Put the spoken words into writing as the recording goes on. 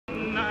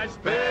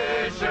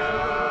midnight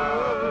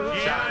special,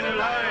 shine a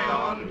light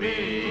on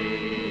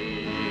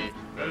me.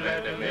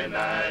 Let the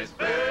midnight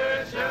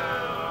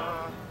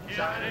special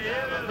shine a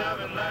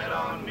ever-loving light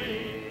on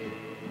me.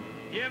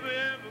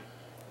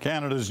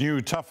 Canada's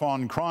new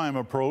tough-on-crime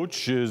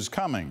approach is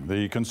coming.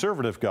 The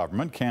Conservative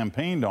government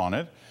campaigned on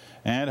it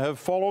and have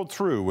followed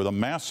through with a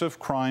massive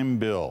crime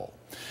bill.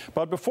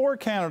 But before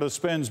Canada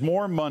spends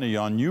more money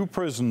on new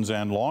prisons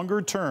and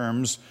longer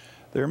terms,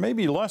 there may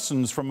be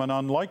lessons from an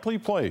unlikely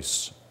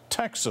place,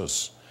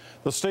 Texas.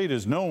 The state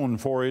is known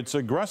for its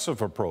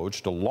aggressive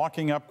approach to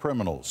locking up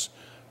criminals.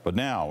 But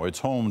now it's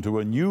home to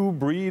a new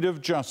breed of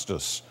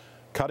justice,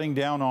 cutting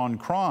down on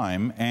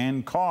crime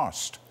and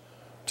cost.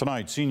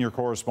 Tonight, senior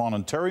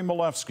correspondent Tory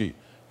Milewski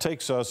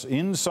takes us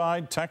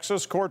inside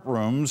Texas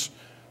courtrooms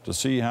to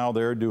see how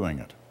they're doing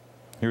it.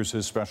 Here's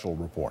his special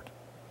report.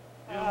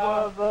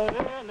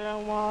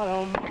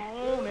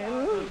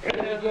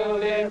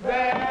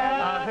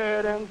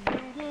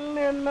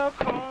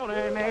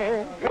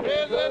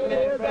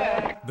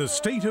 The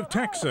state of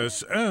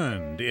Texas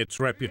earned its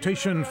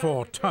reputation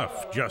for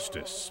tough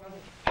justice.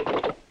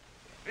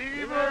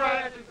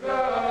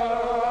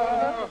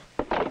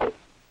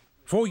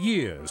 For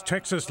years,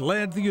 Texas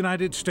led the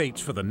United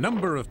States for the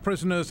number of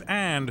prisoners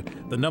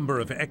and the number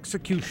of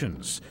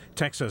executions.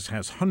 Texas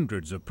has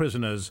hundreds of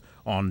prisoners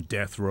on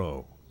death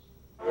row.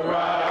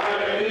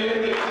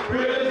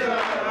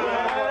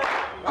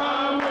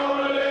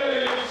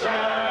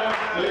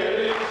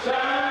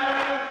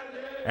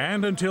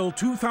 And until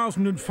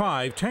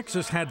 2005,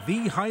 Texas had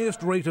the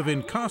highest rate of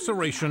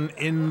incarceration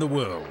in the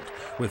world,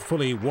 with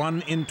fully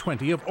 1 in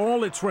 20 of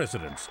all its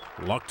residents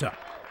locked up.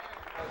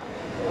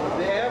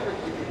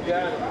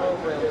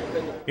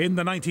 In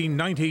the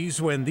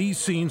 1990s, when these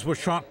scenes were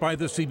shot by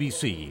the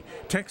CBC,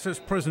 Texas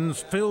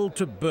prisons filled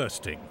to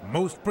bursting.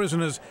 Most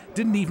prisoners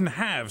didn't even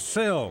have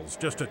cells,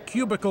 just a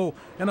cubicle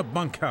and a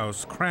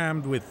bunkhouse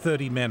crammed with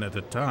 30 men at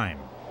a time.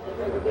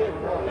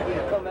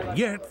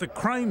 Yet the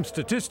crime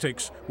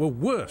statistics were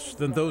worse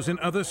than those in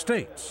other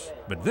states.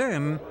 But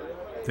then,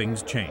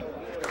 things changed.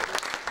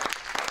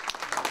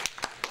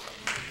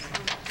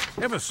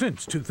 Ever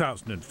since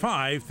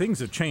 2005, things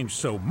have changed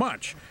so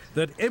much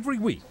that every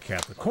week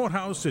at the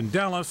courthouse in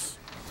Dallas,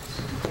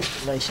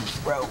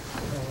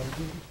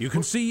 you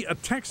can see a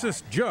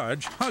Texas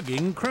judge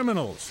hugging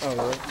criminals.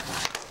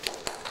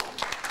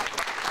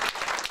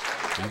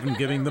 Even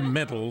giving them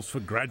medals for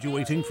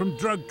graduating from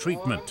drug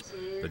treatment.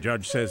 The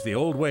judge says the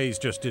old ways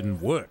just didn't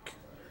work.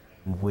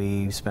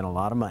 We spent a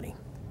lot of money,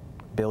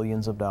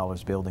 billions of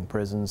dollars building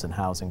prisons and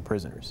housing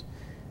prisoners,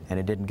 and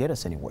it didn't get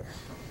us anywhere.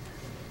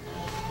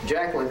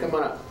 Jacqueline, come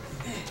on up.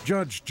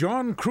 Judge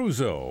John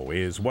Crusoe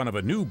is one of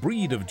a new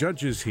breed of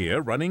judges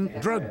here running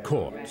drug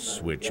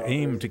courts, which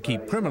aim to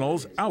keep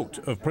criminals out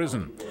of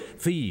prison.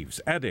 Thieves,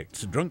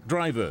 addicts, drunk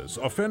drivers,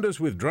 offenders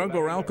with drug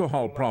or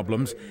alcohol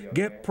problems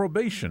get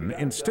probation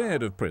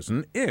instead of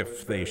prison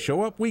if they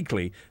show up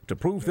weekly to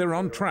prove they're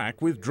on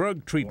track with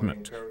drug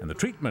treatment. And the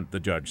treatment, the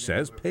judge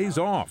says, pays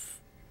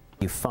off.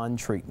 You fund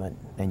treatment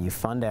and you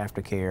fund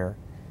aftercare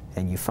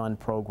and you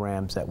fund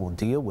programs that will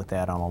deal with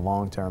that on a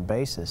long-term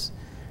basis,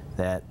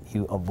 that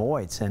you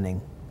avoid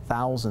sending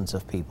thousands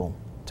of people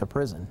to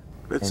prison.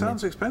 It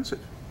sounds expensive.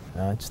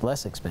 It's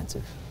less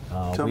expensive.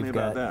 Tell me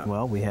about that.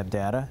 Well, we have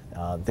data.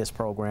 This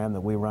program that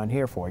we run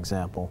here, for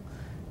example,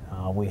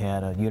 we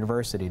had a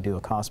university do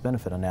a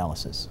cost-benefit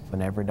analysis.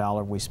 For every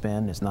dollar we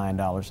spend is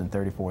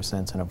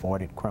 $9.34 in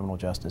avoided criminal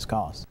justice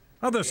costs.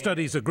 Other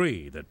studies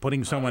agree that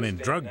putting someone in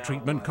drug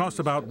treatment costs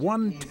about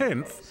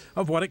 1/10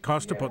 of what it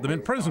costs to put them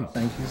in prison.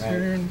 Thank you,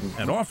 sir.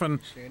 And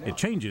often, it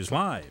changes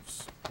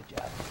lives.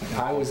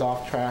 I was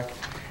off track,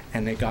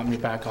 and they got me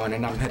back on,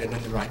 and I'm headed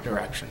in the right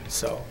direction.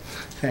 So,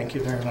 thank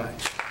you very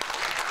much.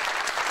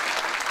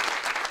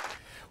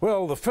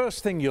 Well, the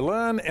first thing you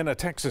learn in a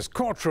Texas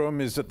courtroom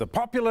is that the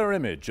popular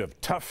image of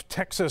tough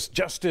Texas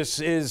justice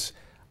is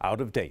out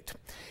of date.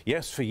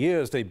 Yes, for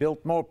years they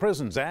built more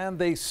prisons and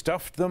they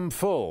stuffed them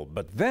full,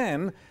 but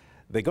then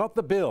they got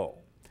the bill.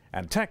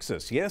 And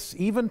Texas, yes,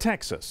 even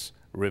Texas,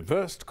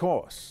 reversed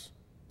course.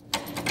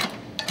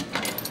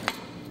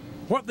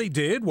 What they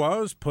did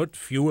was put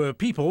fewer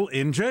people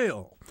in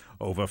jail.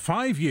 Over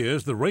 5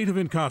 years, the rate of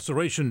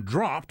incarceration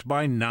dropped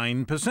by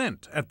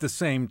 9%. At the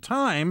same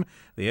time,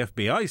 the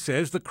FBI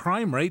says the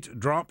crime rate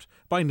dropped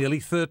by nearly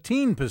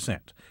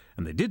 13%.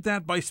 And they did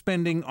that by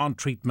spending on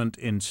treatment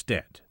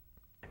instead.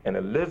 And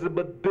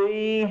Elizabeth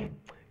B.,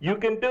 you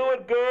can do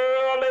it,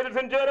 girl, ladies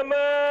and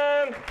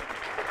gentlemen.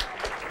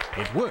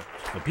 It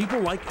worked for people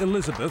like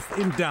Elizabeth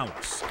in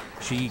Dallas.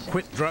 She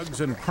quit drugs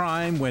and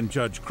crime when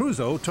Judge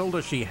Crusoe told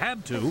her she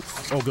had to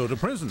or go to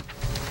prison.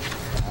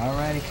 All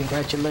righty,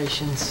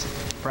 congratulations.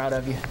 Proud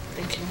of you.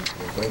 Thank you.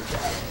 Great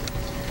job.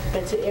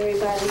 But to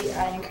everybody,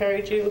 I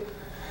encourage you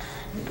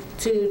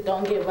to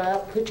don't give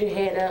up, put your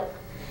head up,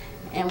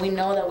 and we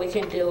know that we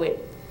can do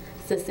it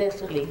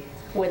successfully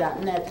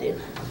without nothing.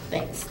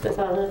 Thanks. That's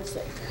all I have to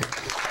say.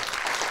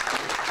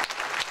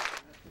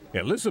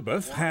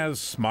 Elizabeth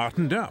has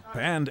smartened up,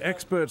 and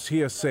experts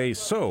here say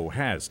so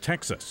has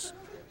Texas.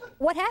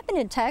 What happened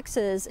in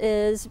Texas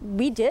is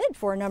we did,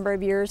 for a number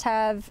of years,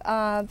 have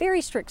very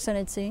strict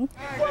sentencing.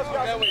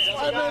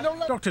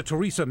 Dr.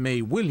 Teresa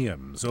Mae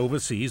Williams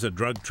oversees a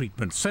drug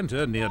treatment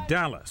center near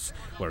Dallas,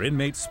 where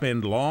inmates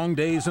spend long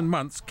days and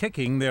months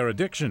kicking their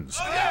addictions.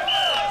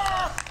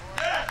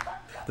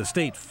 The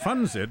state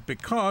funds it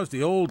because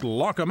the old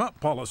lock 'em up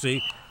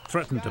policy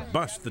threatened to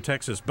bust the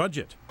Texas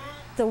budget.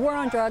 The war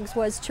on drugs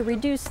was to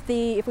reduce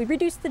if we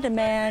reduce the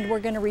demand, we're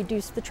going to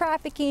reduce the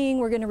trafficking,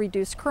 we're going to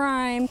reduce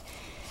crime.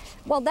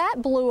 Well, that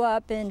blew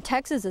up in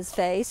Texas's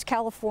face,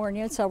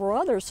 California, and several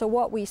others. So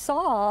what we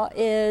saw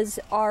is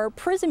our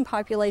prison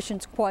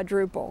populations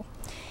quadruple.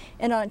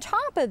 And on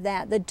top of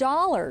that, the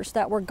dollars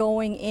that were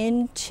going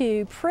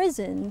into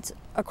prisons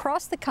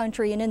across the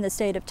country and in the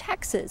state of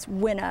Texas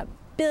went up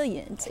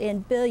billions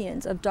and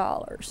billions of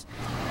dollars.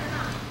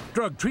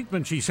 Drug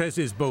treatment, she says,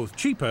 is both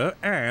cheaper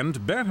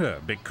and better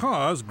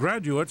because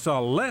graduates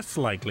are less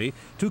likely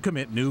to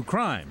commit new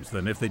crimes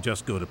than if they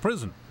just go to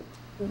prison.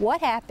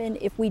 What happened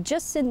if we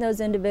just send those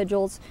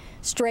individuals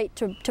straight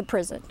to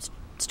prison,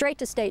 straight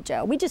to state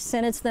jail? We just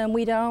sentence them,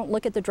 we don't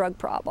look at the drug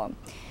problem.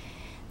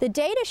 The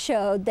data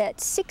showed that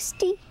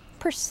 60%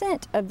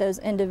 of those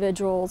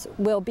individuals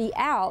will be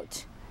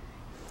out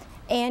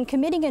and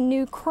committing a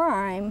new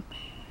crime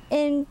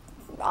in,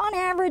 on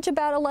average,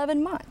 about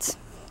 11 months.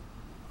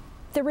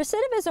 The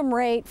recidivism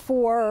rate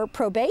for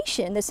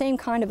probation, the same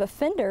kind of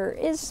offender,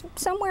 is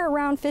somewhere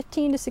around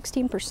 15 to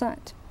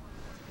 16%.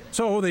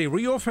 So they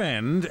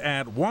reoffend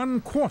at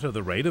 1/4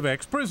 the rate of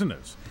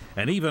ex-prisoners,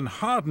 and even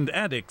hardened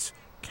addicts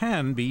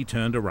can be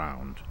turned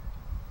around.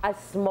 I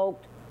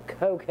smoked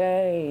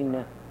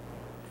cocaine.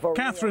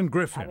 Catherine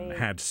Griffin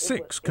had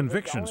 6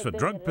 convictions for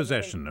drug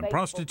possession and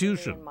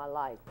prostitution.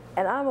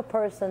 And I'm a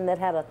person that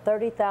had a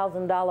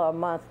 $30,000 a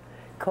month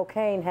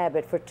cocaine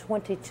habit for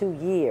 22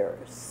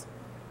 years.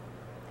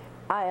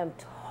 I am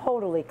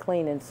totally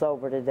clean and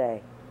sober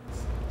today.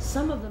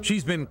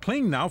 She's been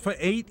clean now for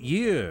 8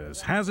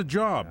 years, has a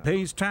job,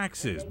 pays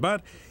taxes,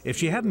 but if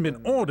she hadn't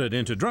been ordered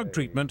into drug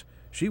treatment,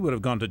 she would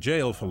have gone to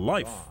jail for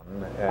life.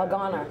 A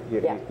goner,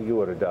 yeah. You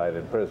would have died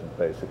in prison,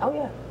 basically. Oh,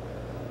 yeah.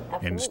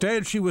 Absolutely.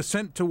 Instead, she was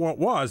sent to what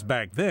was,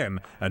 back then,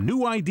 a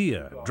new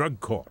idea, drug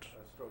court.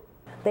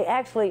 They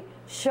actually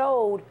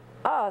showed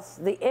us,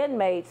 the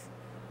inmates,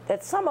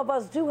 that some of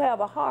us do have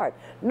a heart.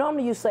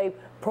 Normally you say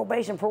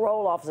probation,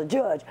 parole officer,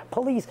 judge,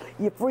 police,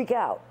 you freak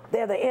out.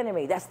 They're the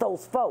enemy, that's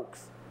those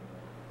folks.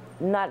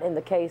 Not in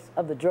the case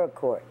of the drug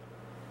court.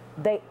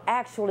 They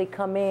actually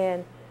come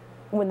in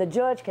when the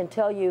judge can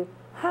tell you,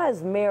 how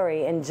is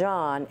Mary and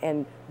John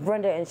and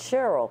Brenda and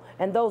Cheryl,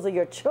 and those are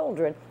your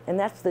children, and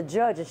that's the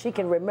judge, and she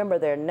can remember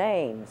their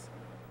names.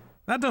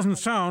 That doesn't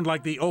sound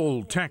like the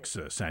old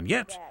Texas, and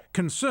yet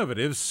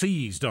conservatives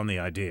seized on the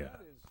idea.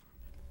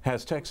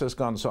 Has Texas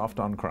gone soft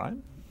on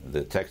crime?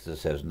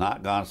 Texas has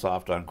not gone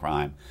soft on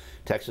crime.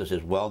 Texas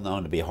is well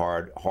known to be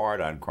hard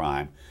on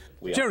crime.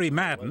 Jerry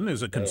Madden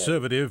is a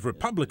conservative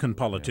Republican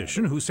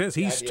politician who says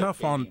he's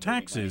tough on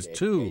taxes,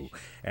 too.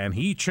 And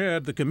he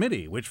chaired the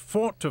committee which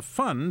fought to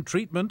fund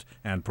treatment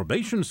and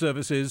probation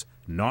services,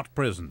 not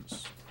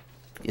prisons.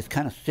 It's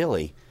kind of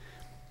silly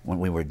when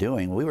we were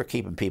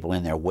keeping people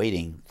in there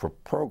waiting for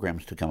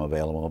programs to come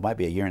available. It might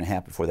be a year and a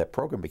half before that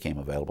program became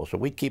available. So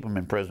we'd keep them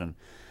in prison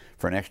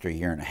for an extra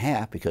year and a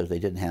half because they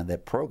didn't have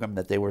that program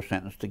that they were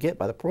sentenced to get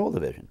by the parole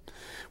division.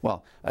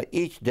 Well,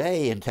 each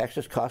day in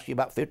Texas costs you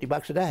about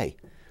 $50 a day.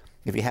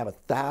 If you have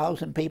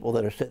 1,000 people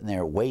that are sitting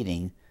there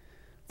waiting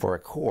for a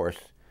course,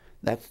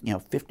 that's,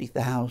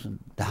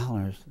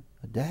 $50,000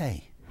 a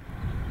day.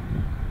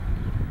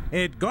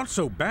 It got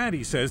so bad,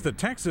 he says, that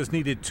Texas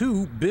needed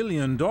 $2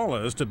 billion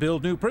to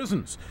build new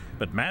prisons.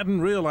 But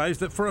Madden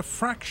realized that for a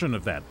fraction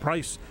of that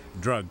price,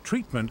 drug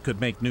treatment could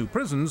make new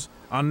prisons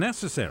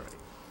unnecessary.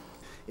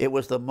 It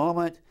was the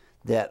moment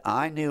that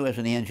I knew as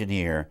an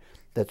engineer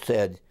that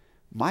said,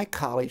 my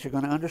colleagues are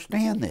going to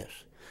understand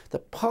this. The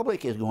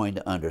public is going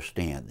to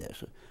understand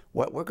this.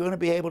 What we're going to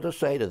be able to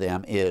say to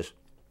them is,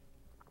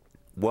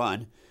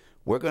 1,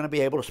 we're going to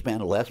be able to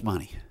spend less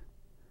money.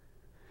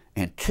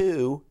 And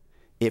 2,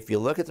 if you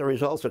look at the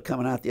results that are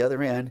coming out the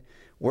other end,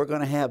 we're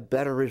going to have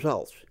better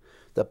results.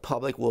 The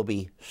public will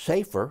be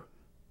safer,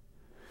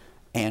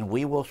 and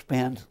we will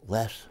spend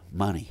less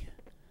money.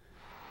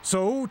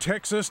 So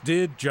Texas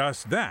did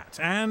just that,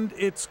 and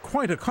it's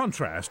quite a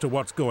contrast to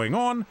what's going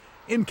on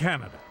in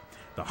Canada.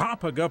 The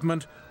Harper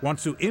government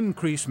wants to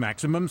increase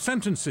maximum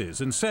sentences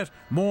and set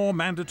more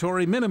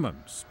mandatory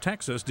minimums.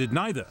 Texas did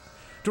neither.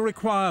 To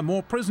require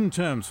more prison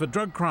terms for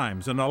drug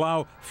crimes and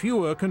allow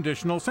fewer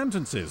conditional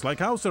sentences like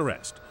house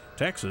arrest.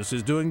 Texas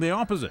is doing the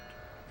opposite.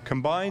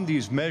 Combined,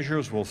 these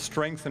measures will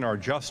strengthen our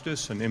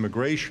justice and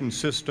immigration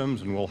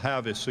systems and will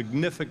have a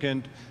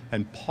significant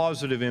and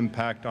positive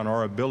impact on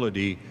our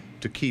ability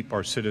to keep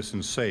our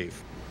citizens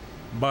safe.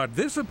 But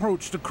this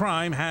approach to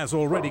crime has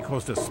already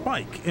caused a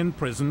spike in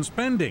prison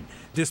spending.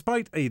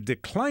 Despite a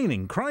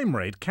declining crime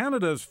rate,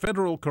 Canada's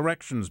federal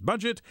corrections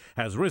budget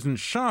has risen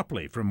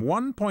sharply from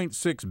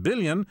 $1.6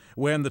 billion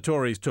when the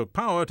Tories took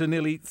power to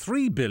nearly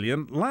 $3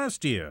 billion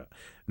last year.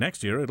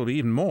 Next year, it'll be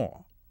even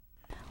more.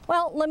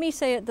 Well, let me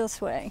say it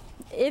this way.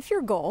 If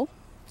your goal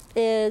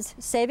is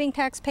saving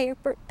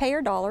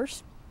taxpayer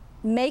dollars,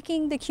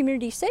 making the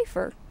community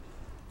safer,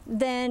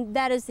 then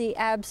that is the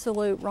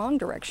absolute wrong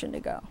direction to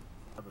go.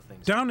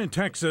 Down in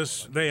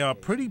Texas, they are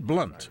pretty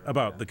blunt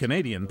about the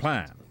Canadian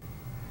plan.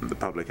 The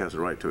public has a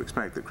right to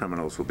expect that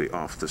criminals will be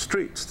off the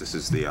streets. This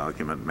is the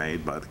argument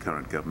made by the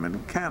current government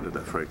in Canada,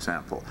 for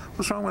example.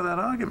 What's wrong with that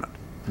argument?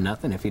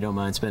 Nothing. If you don't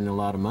mind spending a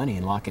lot of money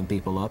and locking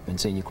people up and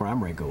seeing your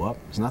crime rate go up,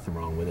 there's nothing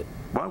wrong with it.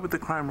 Why would the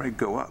crime rate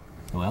go up?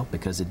 Well,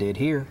 because it did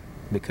here.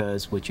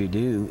 Because what you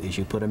do is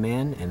you put them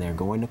in and they're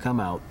going to come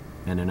out,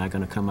 and they're not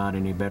going to come out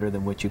any better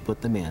than what you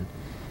put them in.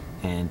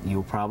 And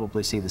you'll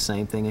probably see the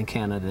same thing in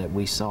Canada that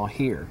we saw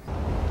here.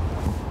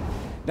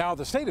 Now,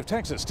 the state of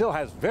Texas still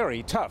has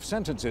very tough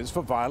sentences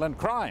for violent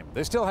crime.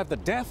 They still have the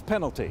death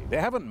penalty. They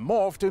haven't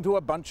morphed into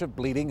a bunch of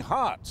bleeding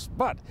hearts.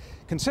 But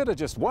consider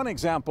just one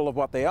example of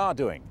what they are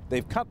doing.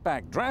 They've cut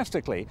back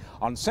drastically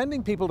on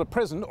sending people to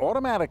prison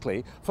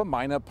automatically for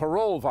minor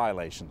parole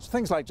violations,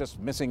 things like just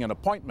missing an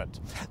appointment.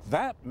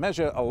 That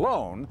measure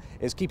alone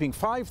is keeping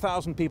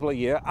 5,000 people a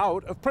year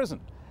out of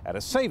prison at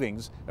a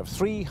savings of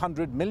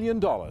 $300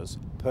 million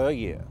per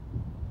year.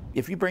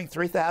 If you bring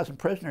 3,000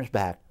 prisoners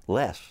back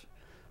less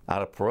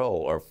out of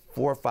parole, or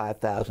 4,000 or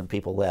 5,000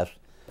 people less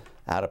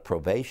out of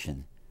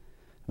probation,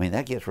 I mean,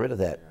 that gets rid of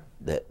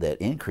that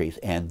increase.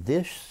 And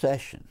this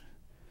session,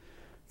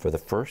 for the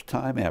first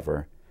time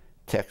ever,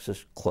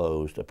 Texas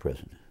closed a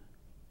prison.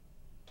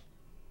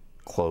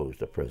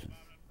 Closed a prison.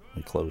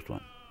 We closed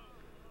one.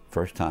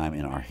 First time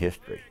in our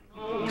history.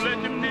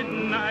 Let the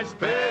midnight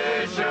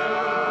special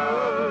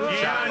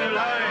shine a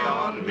light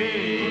on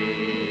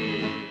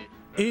me.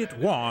 It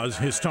was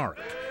historic.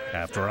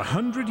 After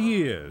 100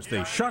 years,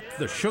 they shut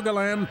the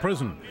Sugarland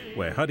prison,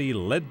 where Huddy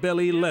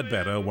Leadbelly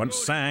Ledbetter once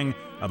sang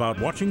about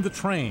watching the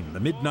train, the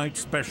midnight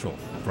special,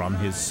 from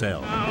his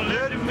cell.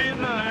 Let the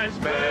midnight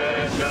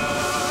special.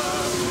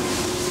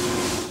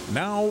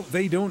 Now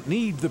they don't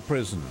need the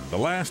prison. The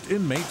last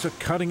inmates are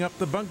cutting up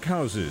the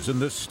bunkhouses, and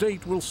the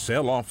state will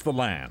sell off the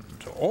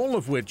land, all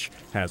of which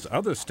has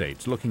other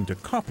states looking to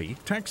copy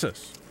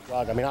Texas.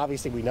 I mean,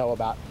 obviously we know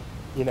about,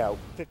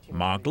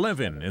 Mark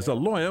Levin is a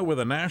lawyer with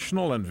a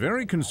national and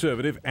very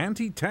conservative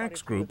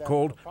anti-tax group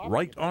called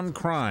Right on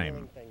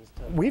Crime.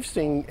 We've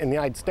seen in the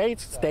United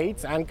States,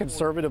 states and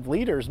conservative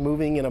leaders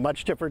moving in a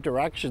much different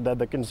direction than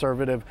the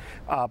conservative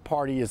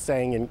party is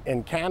saying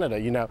in Canada,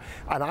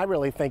 And I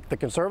really think the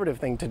conservative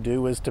thing to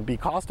do is to be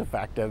cost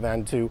effective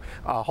and to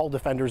hold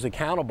offenders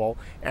accountable.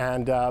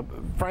 And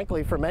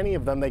frankly, for many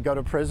of them, they go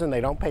to prison,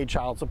 they don't pay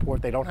child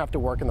support, they don't have to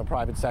work in the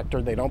private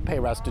sector, they don't pay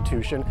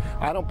restitution.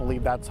 I don't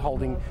believe that's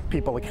holding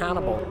people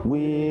accountable.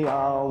 We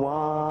are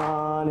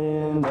one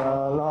in the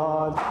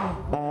Lord,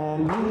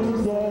 and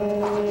we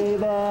say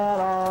that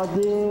our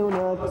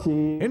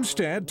unity.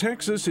 Instead,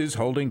 Texas is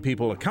holding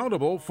people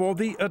accountable for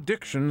the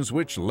addictions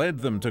which led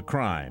them to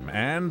crime,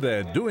 and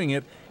they're doing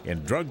it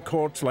in drug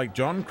courts like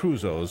John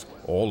Crusoe's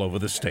all over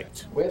the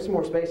state. We have some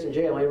more space in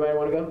jail. Anybody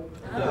want to go?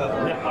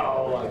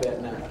 No, I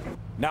bet not.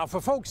 Now,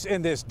 for folks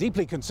in this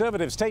deeply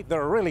conservative state,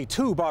 there are really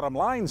two bottom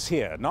lines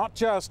here. Not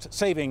just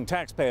saving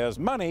taxpayers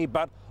money,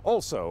 but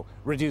also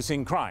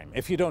reducing crime.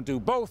 If you don't do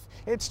both,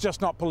 it's just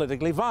not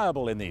politically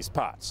viable in these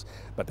parts.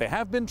 But they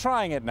have been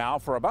trying it now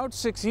for about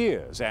 6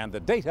 years, and the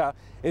data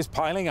is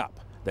piling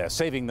up. They're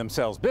saving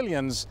themselves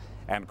billions,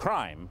 and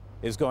crime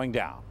is going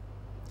down.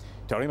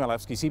 Tory,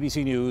 Milewski,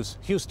 CBC News,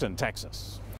 Houston, Texas.